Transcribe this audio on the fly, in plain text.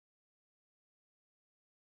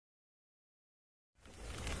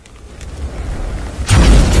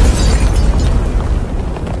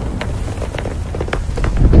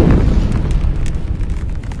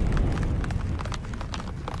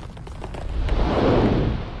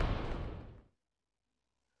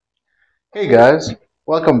Hey guys,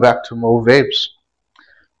 welcome back to more Vapes.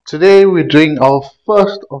 Today we're doing our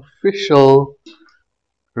first official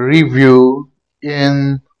review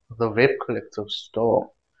in the Vape Collective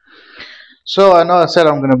store. So I know I said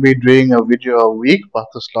I'm going to be doing a video a week, but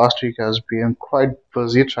this last week has been quite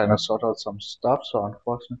busy trying to sort out some stuff. So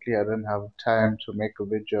unfortunately I didn't have time to make a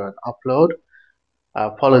video and upload. I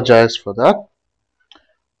apologize for that.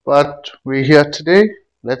 But we're here today.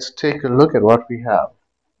 Let's take a look at what we have.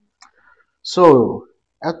 So,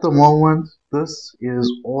 at the moment, this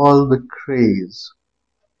is all the craze.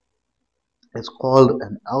 It's called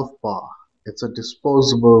an elf bar. It's a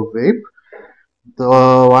disposable vape.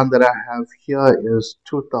 The one that I have here is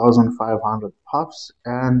 2,500 puffs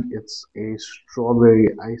and it's a strawberry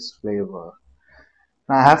ice flavor.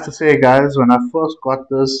 Now, I have to say, guys, when I first got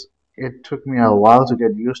this, it took me a while to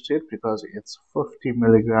get used to it because it's 50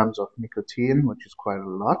 milligrams of nicotine, which is quite a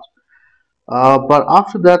lot. But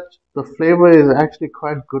after that, the flavor is actually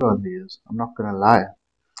quite good on these. I'm not gonna lie.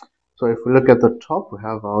 So if we look at the top, we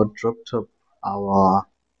have our drip tip, our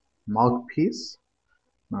mouthpiece,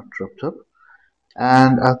 not drip tip,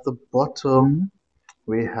 and at the bottom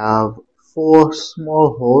we have four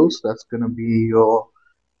small holes. That's gonna be your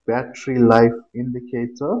battery life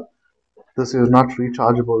indicator. This is not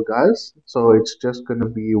rechargeable, guys, so it's just gonna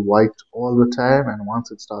be white all the time, and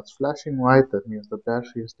once it starts flashing white, that means the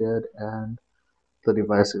battery is dead and the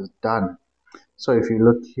device is done. So if you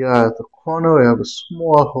look here at the corner, we have a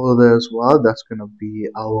small hole there as well. That's going to be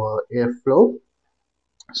our airflow.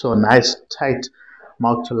 So a nice tight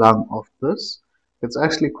mouth to lung of this. It's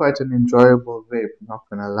actually quite an enjoyable vape, not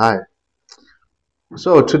going to lie.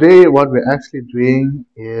 So today what we're actually doing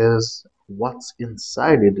is what's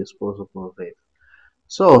inside a disposable vape.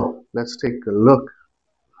 So let's take a look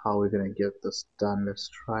how we're going to get this done. Let's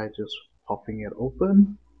try just popping it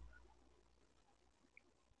open.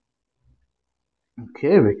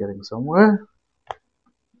 Okay, we're getting somewhere.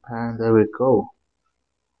 And there we go.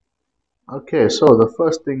 Okay, so the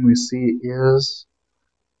first thing we see is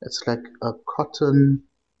it's like a cotton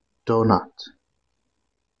donut.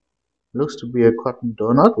 Looks to be a cotton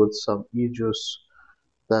donut with some e-juice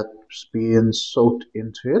that's being soaked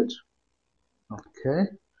into it.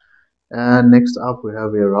 Okay, and next up we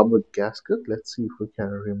have a rubber gasket. Let's see if we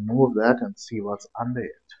can remove that and see what's under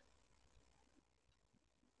it.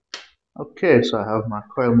 Okay, so I have my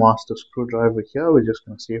coil master screwdriver here. We're just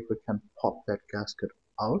going to see if we can pop that gasket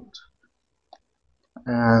out.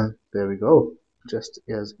 And there we go, just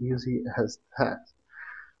as easy as that.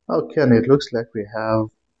 Okay, and it looks like we have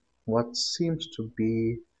what seems to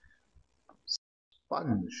be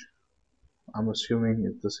sponge. I'm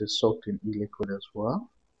assuming this is soaked in e-liquid as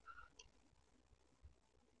well.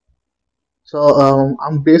 So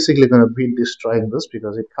I'm basically going to be destroying this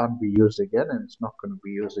because it can't be used again and it's not going to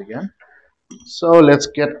be used again. So let's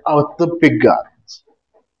get out the big guns.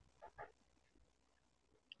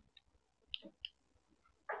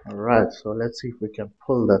 Alright, so let's see if we can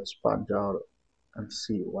pull that sponge out and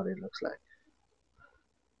see what it looks like.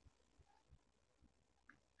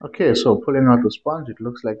 Okay, so pulling out the sponge, it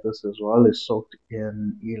looks like this as well is soaked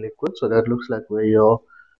in e-liquid. So that looks like where your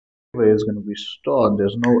flavor is going to be stored.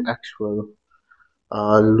 There's no actual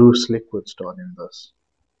loose liquid stored in this.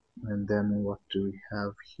 And then what do we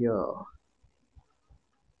have here?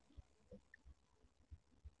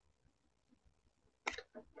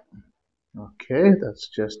 Okay, that's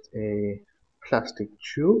just a plastic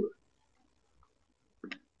tube.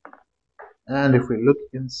 And if we look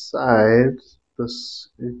inside, this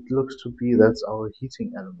it looks to be that's our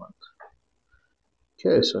heating element.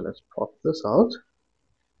 Okay, so let's pop this out.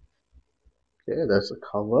 Okay, that's the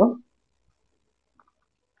cover.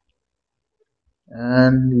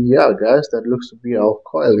 And yeah, guys, that looks to be our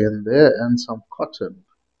coil in there and some cotton.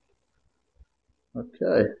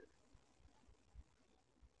 Okay.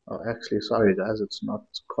 Oh, actually, sorry guys, it's not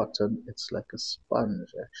cotton, it's like a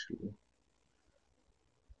sponge actually.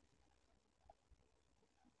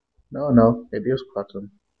 No, it is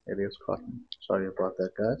cotton. It is cotton. Sorry about that,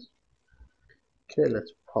 guys. Okay,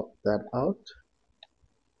 let's pop that out.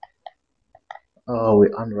 Oh,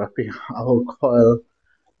 we're unwrapping our coil.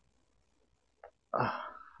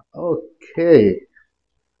 Okay,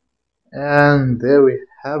 and there we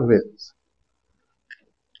have it.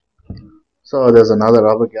 So there's another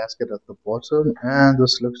rubber gasket at the bottom, and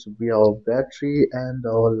this looks to be our battery and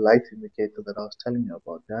our light indicator that I was telling you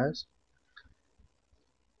about, guys.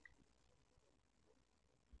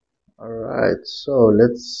 Alright, so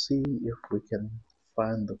let's see if we can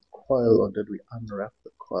find the coil, or did we unwrap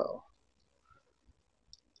the coil?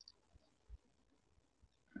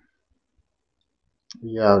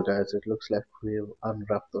 Yeah, guys, it looks like we've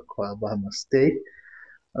unwrapped the coil by mistake.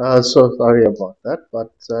 So sorry about that,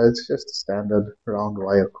 but it's just a standard round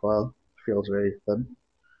wire coil. Feels very thin.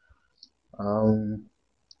 Um,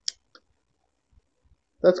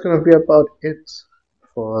 that's gonna be about it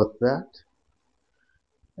for that.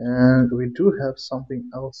 And we do have something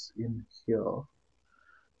else in here.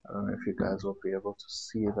 I don't know if you guys will be able to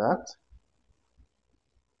see that.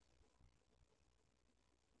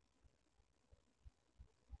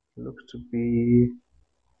 Looks to be,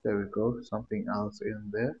 there we go, something else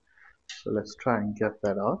in there. So let's try and get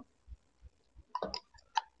that out.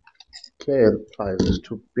 Okay, the pliers is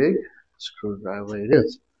too big. Screwdriver it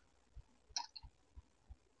is.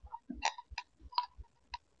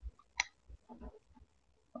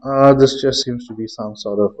 This just seems to be some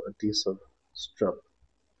sort of adhesive strip.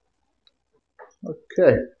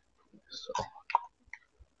 Okay, so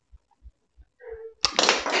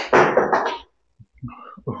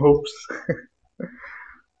oops.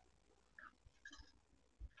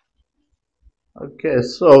 Okay,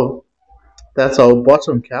 so that's our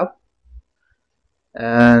bottom cap,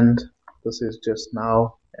 and this is just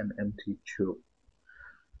now an empty tube.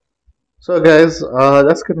 So guys,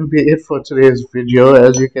 that's gonna be it for today's video.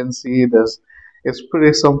 As you can see, this it's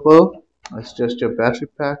pretty simple. It's just your battery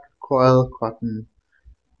pack, coil, cotton,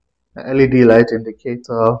 LED light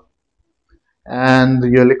indicator, and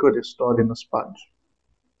your liquid is stored in a sponge.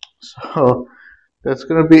 So that's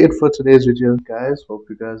gonna be it for today's video, guys. Hope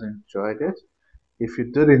you guys enjoyed it. If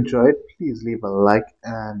you did enjoy it, please leave a like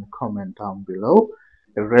and comment down below.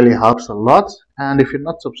 It really helps a lot. And if you're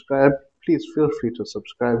not subscribed, please feel free to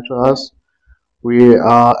subscribe to us. We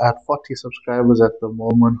are at 40 subscribers at the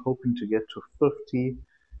moment, hoping to get to 50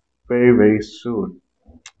 very, very soon.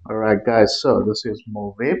 Alright, guys, so this is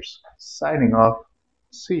Mo Vapes signing off.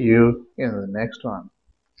 See you in the next one.